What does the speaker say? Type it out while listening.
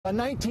A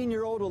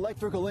 19-year-old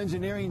electrical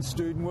engineering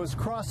student was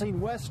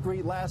crossing West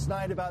Street last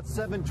night about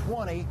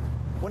 7:20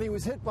 when he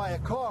was hit by a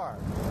car.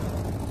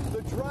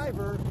 The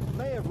driver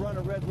may have run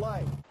a red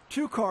light.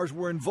 Two cars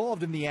were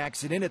involved in the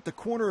accident at the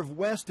corner of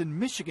West and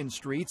Michigan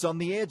Streets on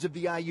the edge of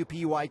the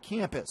IUPUI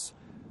campus.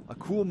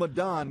 Akul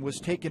Madan was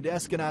taken to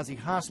Eskenazi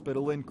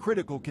Hospital in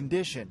critical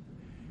condition.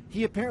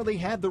 He apparently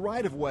had the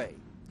right-of-way,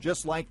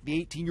 just like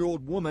the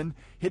 18-year-old woman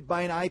hit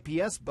by an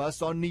IPS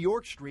bus on New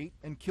York Street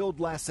and killed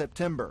last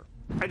September.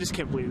 I just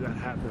can't believe that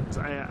happens.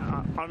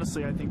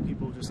 Honestly, I think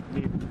people just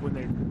need,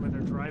 when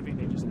they're driving,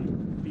 they just need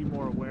to be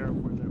more aware of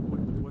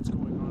what's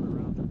going on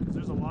around them. Because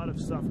there's a lot of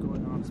stuff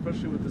going on,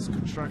 especially with this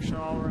construction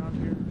all around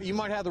here. You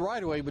might have the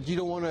right of way, but you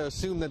don't want to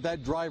assume that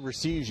that driver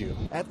sees you.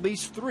 At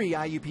least 3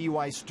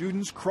 IUPUI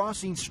students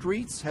crossing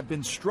streets have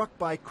been struck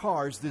by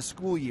cars this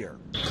school year.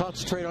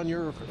 Concentrate on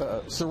your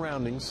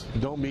surroundings.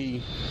 Don't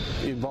be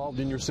involved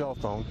in your cell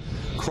phone.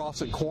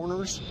 Cross at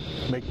corners,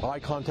 make eye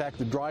contact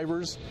with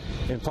drivers,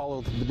 and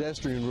follow the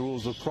pedestrian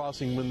rules of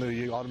crossing when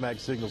the automatic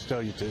signals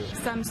tell you to.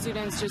 Some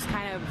students just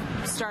kind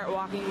of start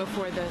walking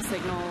before the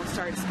signal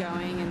starts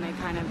going, and they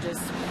kind of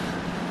just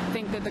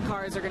think that the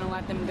cars are going to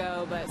let them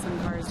go, but some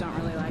cars don't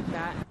really like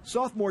that.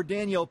 Sophomore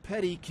Danielle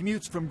Petty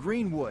commutes from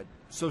Greenwood,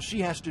 so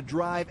she has to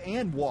drive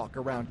and walk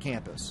around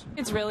campus.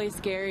 It's really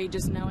scary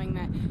just knowing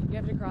that you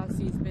have to cross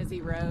these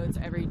busy roads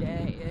every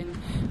day, and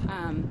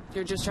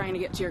you're just trying to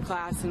get to your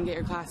class and get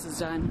your classes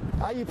done.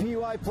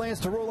 IUPUI plans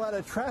to roll out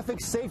a traffic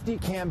safety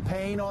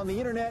campaign on the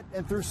internet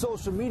and through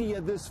social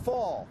media this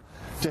fall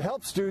to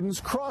help students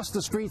cross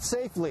the street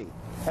safely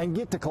and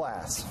get to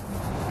class.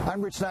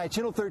 I'm Rich Knight,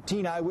 Channel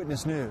 13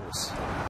 Eyewitness News.